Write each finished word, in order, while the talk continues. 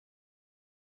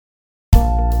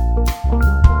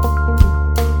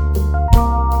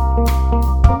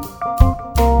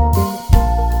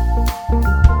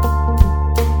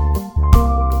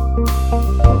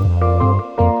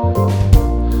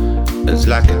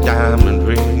diamond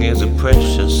ring is a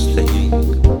precious thing,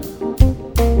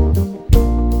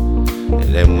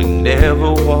 and we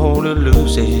never want to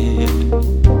lose it.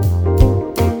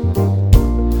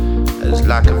 It's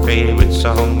like a favorite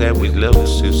song that we love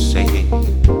to sing.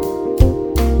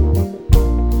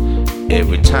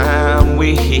 Every time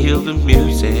we hear the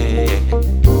music,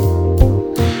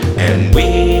 and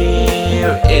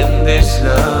we're in this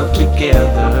love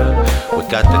together. We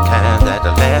got the kind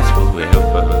that'll last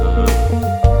forever.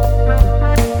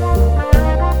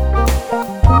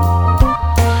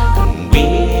 And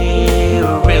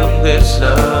we're in this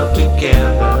love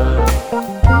together,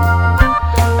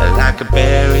 like a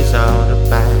berries on a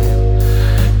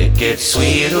vine. It gets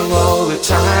sweeter all the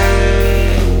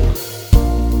time.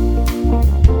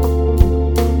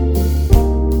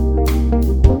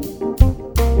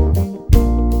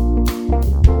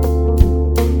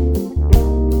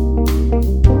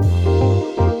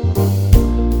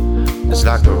 It's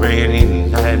like a rainy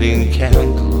night in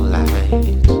candlelight,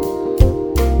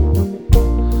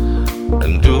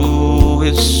 and ooh,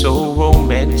 it's so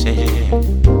romantic.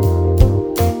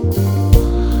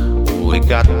 We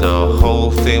got the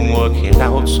whole thing working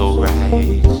out so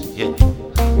right, yeah.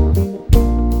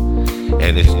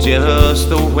 And it's just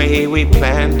the way we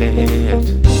planned it.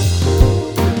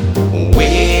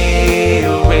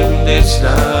 We're in this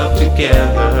love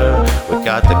together. We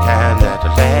got the kind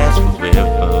that'll last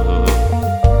forever.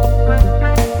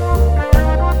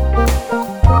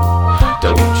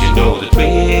 Don't you know that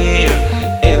we're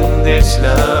in this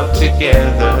love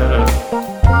together?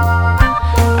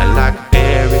 I like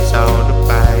berries on the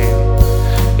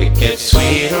vine. It gets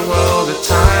sweeter all the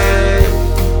time.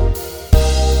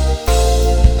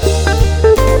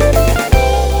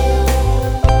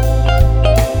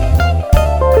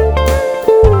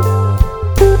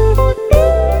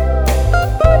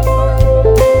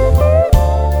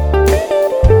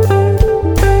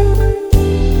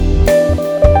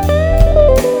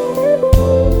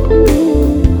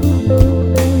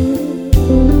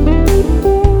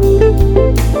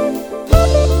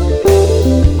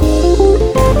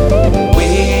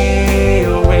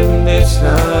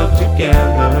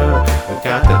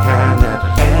 Got the kind that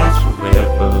lasts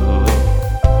forever.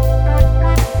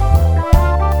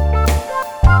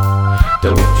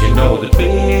 Don't you know that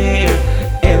we're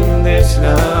in this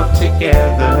love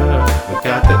together? We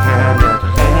got the kind that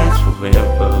lasts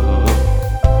forever.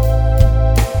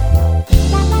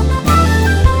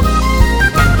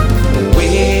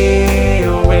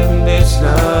 We're in this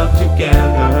love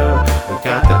together. We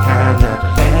got the kind that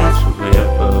lasts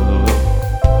forever.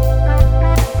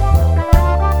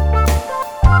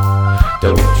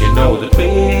 Don't you know that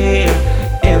we're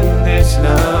in this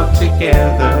love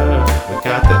together? We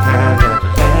got